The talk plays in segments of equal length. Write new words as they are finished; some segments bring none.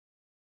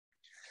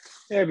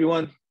Hey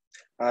everyone,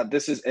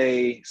 this is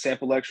a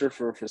sample lecture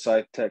for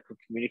Forsyth Technical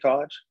Community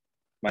College.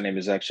 My name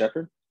is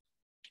Sheppard.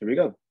 Here we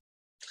go.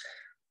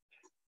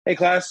 Hey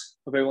class,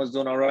 hope everyone's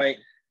doing all right.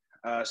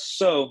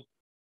 So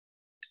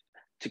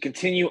to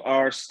continue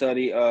our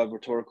study of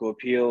rhetorical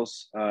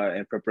appeals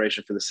in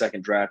preparation for the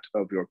second draft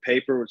of your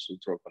paper, which is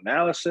rhetorical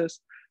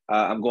analysis,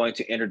 I'm going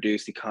to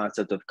introduce the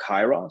concept of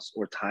Kairos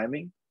or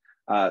timing.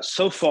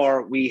 So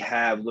far, we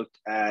have looked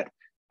at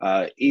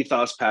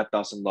ethos,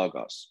 pathos, and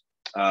logos.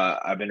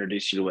 I've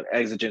introduced you to what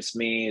exigence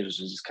means,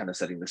 which is just kind of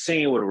setting the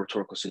scene, what a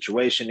rhetorical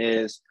situation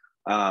is.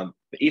 The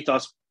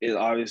ethos is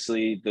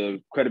obviously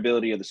the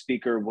credibility of the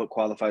speaker, what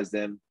qualifies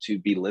them to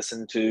be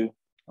listened to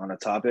on a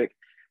topic.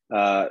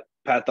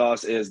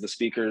 Pathos is the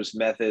speaker's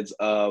methods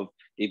of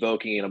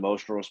evoking an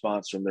emotional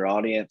response from their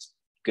audience,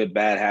 good,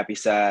 bad, happy,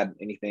 sad,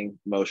 anything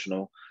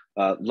emotional.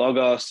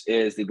 Logos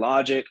is the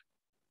logic,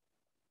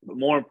 but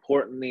more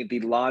importantly,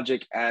 the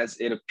logic as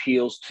it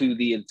appeals to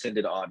the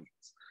intended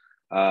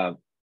audience.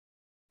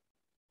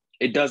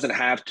 It doesn't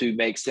have to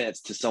make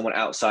sense to someone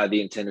outside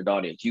the intended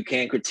audience. You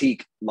can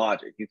critique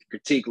logic, you can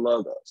critique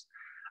logos,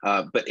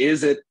 but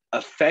is it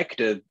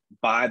effective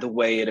by the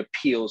way it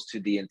appeals to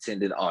the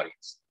intended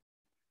audience?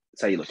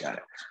 That's how you look at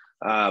it.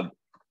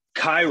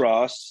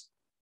 Kairos,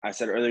 I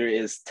said earlier,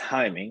 is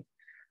timing,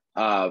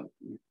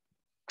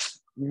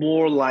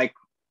 more like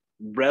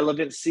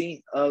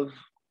relevancy of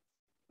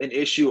an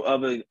issue,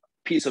 of a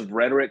piece of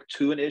rhetoric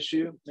to an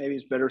issue. Maybe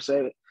it's better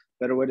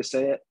way to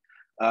say it.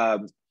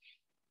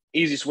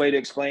 Easiest way to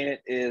explain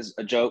it is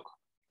a joke.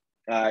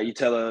 You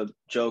tell a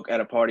joke at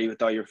a party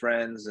with all your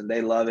friends and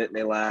they love it and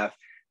they laugh.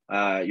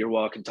 You're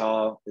walking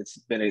tall. It's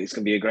going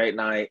to be a great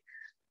night.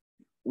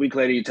 A week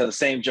later, you tell the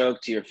same joke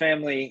to your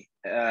family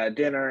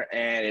dinner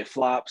and it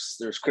flops.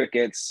 There's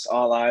crickets.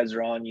 All eyes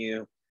are on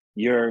you.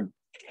 You're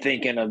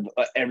thinking of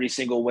every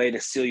single way to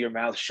seal your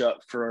mouth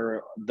shut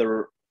for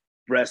the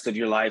rest of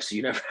your life so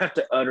you never have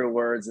to utter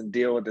words and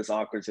deal with this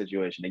awkward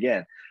situation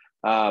again.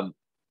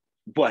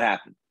 What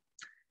happened?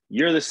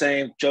 You're the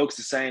same, joke's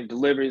the same,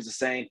 delivery is the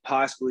same.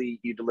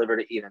 Possibly you delivered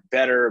it even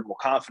better, more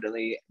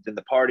confidently than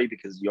the party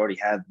because you already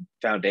had the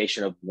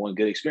foundation of one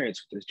good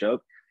experience with this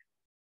joke.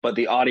 But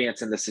the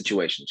audience and the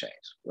situation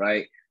changed,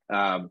 right?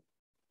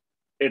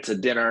 It's a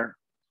dinner,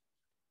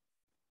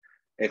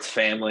 it's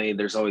family.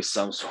 There's always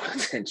some sort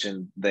of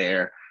tension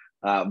there.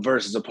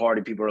 Versus a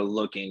party, people are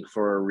looking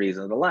for a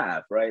reason to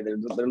laugh, right?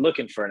 They're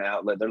looking for an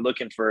outlet. They're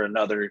looking for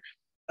another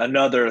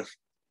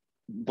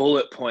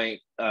bullet point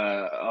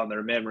on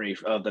their memory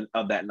of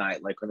that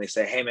night. Like when they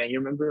say, "Hey man, you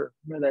remember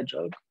that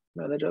joke?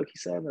 Remember that joke he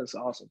said? That's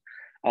awesome."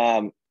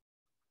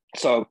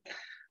 So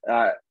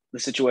the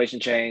situation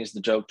changed,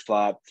 the joke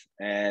flopped,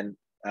 and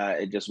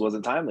it just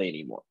wasn't timely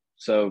anymore.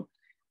 So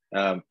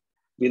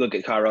we look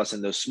at Kairos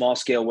in those small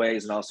scale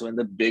ways and also in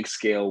the big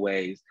scale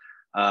ways.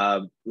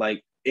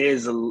 Like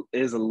is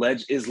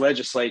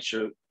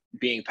legislature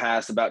being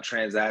passed about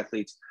trans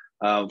athletes,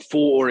 for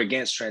or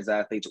against trans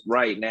athletes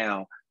right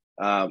now?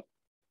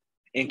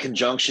 In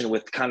conjunction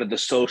with kind of the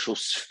social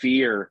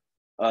sphere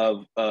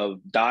of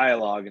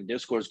dialogue and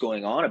discourse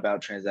going on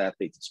about trans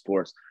athletes in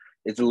sports,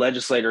 is the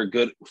legislator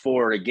good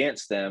for or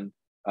against them,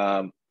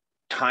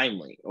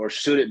 timely, or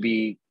should it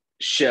be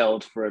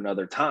shelved for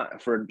another time,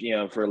 for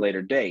a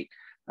later date?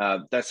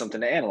 That's something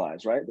to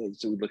analyze, right?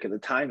 So we look at the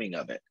timing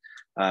of it.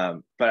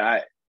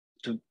 But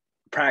to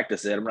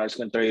practice it, I'm not just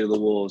going to throw you to the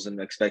wolves and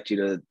expect you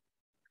to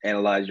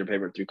analyze your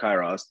paper through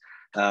Kairos.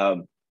 I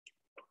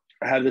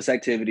have this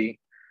activity.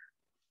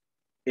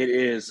 It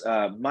is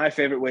my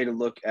favorite way to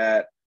look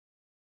at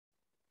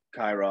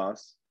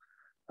Kairos.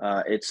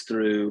 It's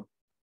through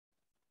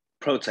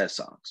protest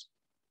songs,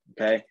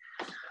 okay?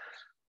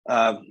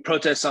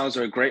 Protest songs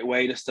are a great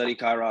way to study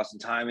Kairos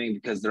and timing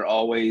because they're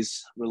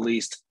always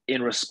released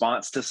in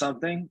response to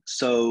something.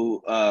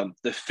 So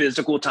the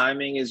physical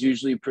timing is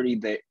usually pretty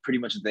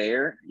much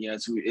there.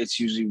 It's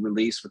usually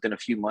released within a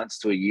few months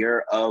to a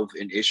year of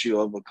an issue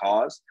of a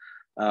cause.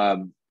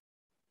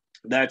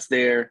 That's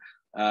there.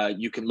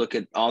 You can look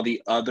at all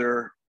the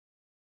other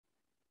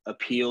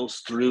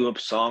appeals through a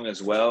song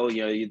as well.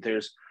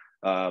 There's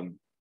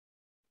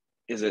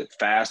is it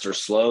fast or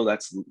slow?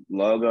 That's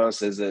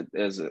logos. Is it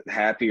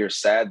happy or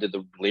sad? Did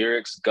the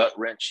lyrics gut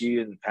wrench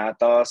you in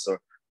pathos? Or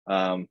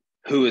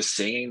who is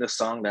singing the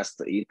song? That's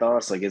the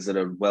ethos. Like, is it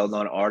a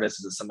well-known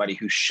artist? Is it somebody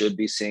who should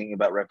be singing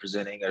about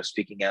representing or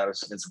speaking out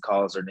against a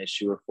cause or an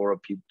issue or for a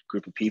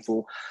group of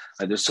people?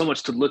 There's so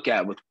much to look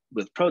at with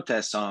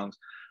protest songs.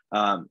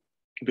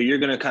 But you're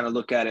going to kind of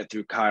look at it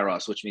through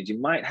Kairos, which means you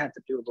might have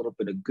to do a little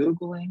bit of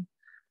Googling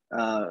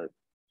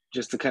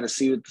just to kind of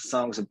see what the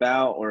song's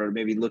about, or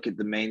maybe look at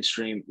the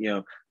mainstream,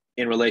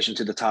 in relation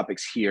to the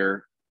topics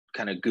here,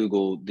 kind of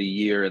Google the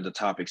year and the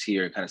topics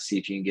here and kind of see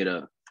if you can get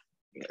a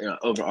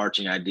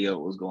overarching idea of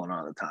what was going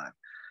on at the time.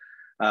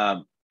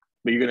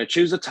 But you're going to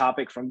choose a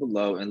topic from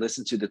below and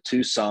listen to the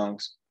two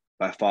songs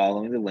by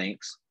following the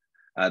links.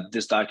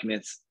 This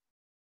document's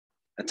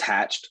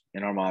attached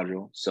in our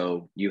module,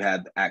 so you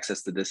have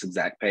access to this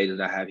exact page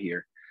that I have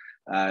here.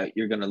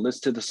 You're going to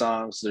listen to the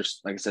songs.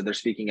 There's, like I said, they're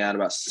speaking out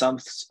about some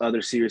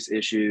other serious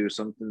issue,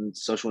 something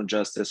social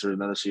injustice or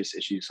another serious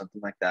issue,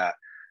 something like that.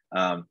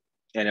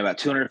 And about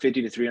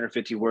 250 to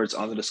 350 words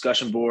on the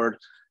discussion board.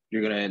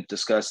 You're going to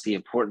discuss the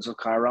importance of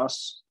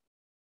Kairos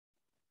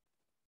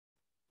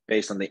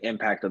based on the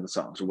impact of the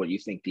songs, or what you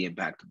think the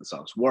impact of the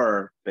songs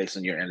were based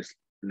on your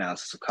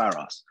analysis of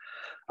Kairos.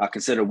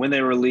 Consider when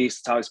they were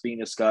released, topics being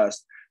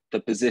discussed,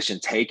 the position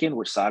taken,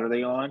 which side are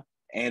they on,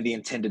 and the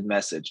intended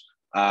message.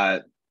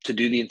 To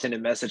do the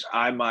intended message,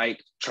 I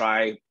might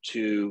try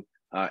to,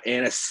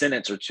 in a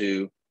sentence or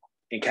two,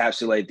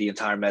 encapsulate the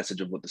entire message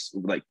of what this,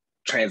 like,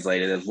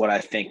 translated as what I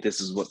think this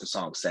is what the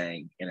song's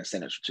saying in a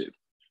sentence or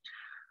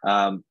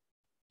two.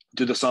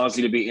 Do the songs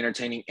need to be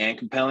entertaining and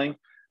compelling?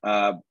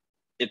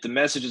 If the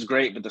message is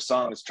great, but the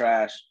song is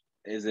trash,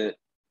 is it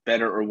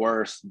better or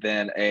worse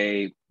than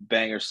a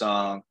banger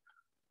song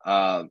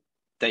that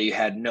you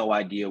had no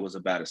idea was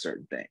about a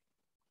certain thing?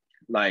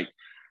 Like,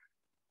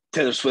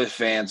 Taylor Swift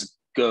fans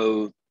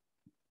go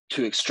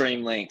to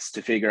extreme lengths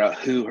to figure out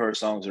who her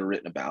songs are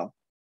written about.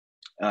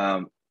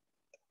 A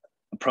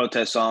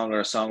protest song or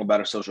a song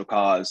about a social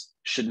cause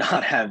should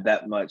not have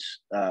that much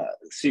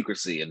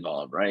secrecy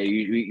involved, right?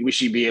 We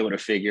should be able to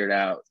figure it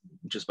out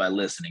just by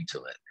listening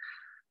to it.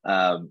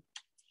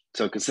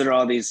 So consider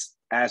all these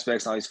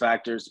aspects, all these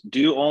factors.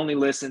 Do only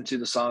listen to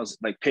the songs,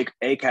 like pick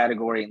a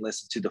category and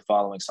listen to the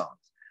following songs.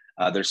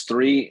 There's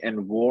 3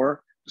 in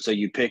war. So if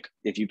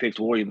you picked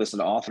war, you listen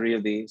to all 3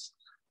 of these.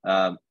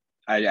 I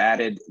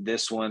added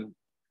this one,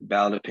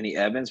 Ballad of Penny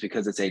Evans,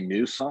 because it's a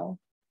new song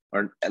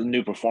or a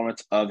new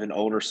performance of an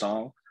older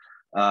song.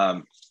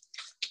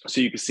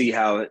 So you can see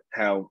how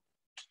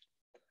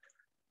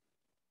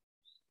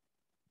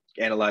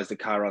analyze the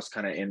Kairos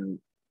kind of in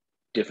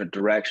different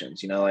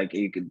directions. You know, like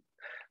you could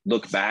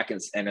look back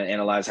and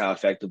analyze how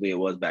effectively it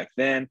was back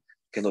then. You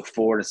can look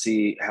forward to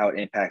see how it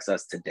impacts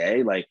us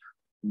today. Like,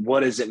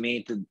 what does it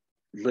mean to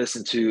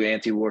listen to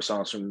anti-war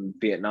songs from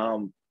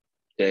Vietnam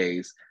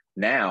days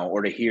now,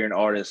 or to hear an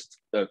artist,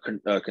 a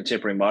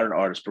contemporary modern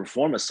artist,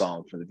 perform a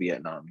song from the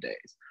Vietnam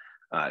days?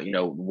 You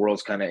know, the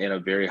world's kind of in a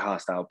very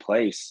hostile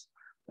place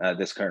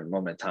this current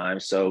moment in time.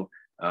 So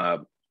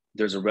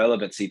there's a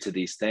relevancy to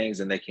these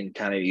things, and they can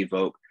kind of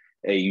evoke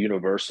a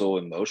universal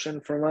emotion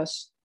from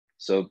us.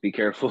 So be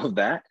careful of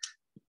that.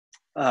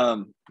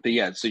 But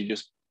yeah, so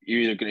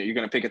you're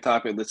gonna pick a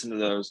topic, listen to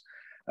those,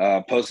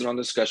 post it on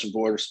the discussion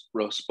board,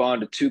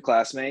 respond to 2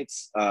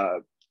 classmates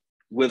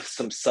with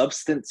some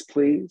substance,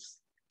 please.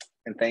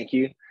 And thank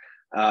you.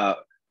 I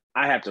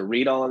have to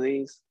read all of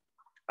these.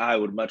 I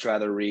would much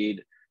rather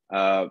read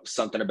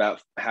something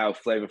about how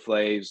Flavor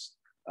Flav's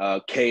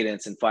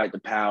cadence and Fight the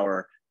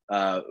Power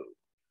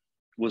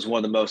was one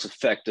of the most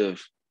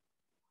effective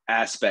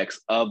aspects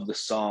of the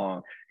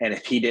song. And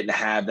if he didn't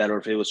have that, or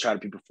if it was trying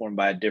to be performed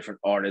by a different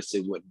artist,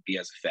 it wouldn't be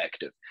as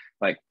effective.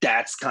 Like,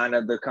 that's kind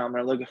of the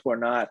comment I'm looking for,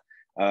 not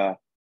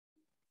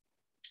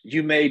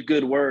you made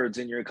good words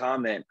in your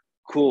comment.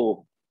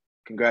 Cool.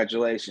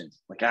 Congratulations.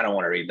 Like, I don't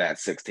want to read that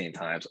 16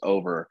 times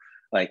over.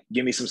 Like,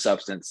 give me some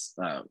substance.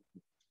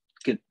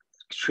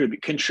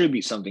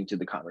 Contribute something to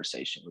the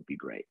conversation would be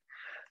great.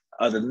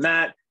 Other than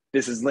that,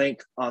 this is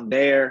linked on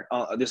there.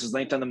 This is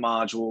linked on the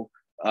module.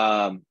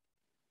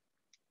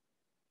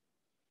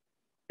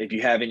 If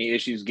you have any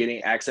issues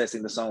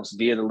accessing the songs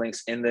via the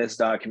links in this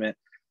document,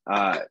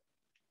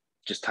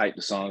 just type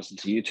the songs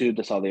into YouTube.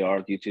 That's all they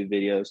are, YouTube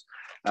videos.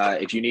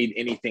 If you need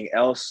anything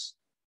else,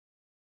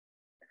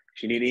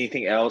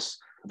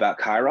 about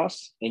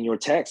Kairos in your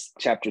text,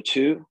 chapter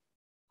 2,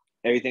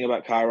 everything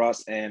about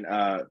Kairos and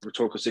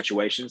rhetorical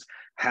situations,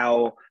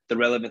 how the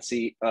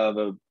relevancy of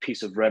a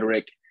piece of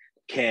rhetoric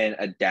can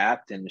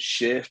adapt and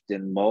shift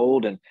and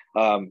mold, and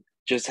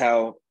just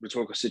how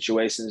rhetorical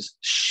situations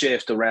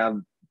shift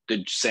around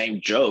the same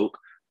joke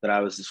that I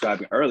was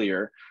describing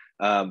earlier.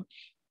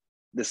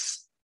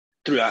 This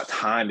throughout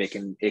time, it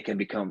can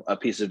become, a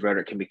piece of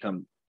rhetoric can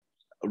become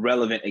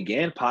relevant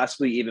again,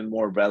 possibly even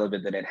more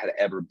relevant than it had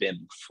ever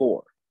been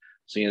before.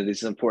 So, you know,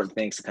 these are important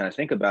things to kind of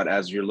think about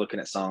as you're looking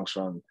at songs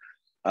from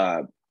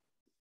up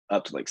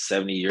to like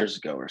 70 years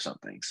ago or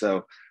something.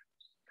 So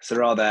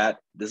consider all that.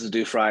 This is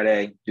due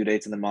Friday, due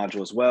dates in the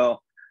module as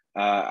well.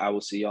 I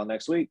will see y'all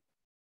next week.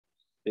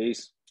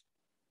 Peace.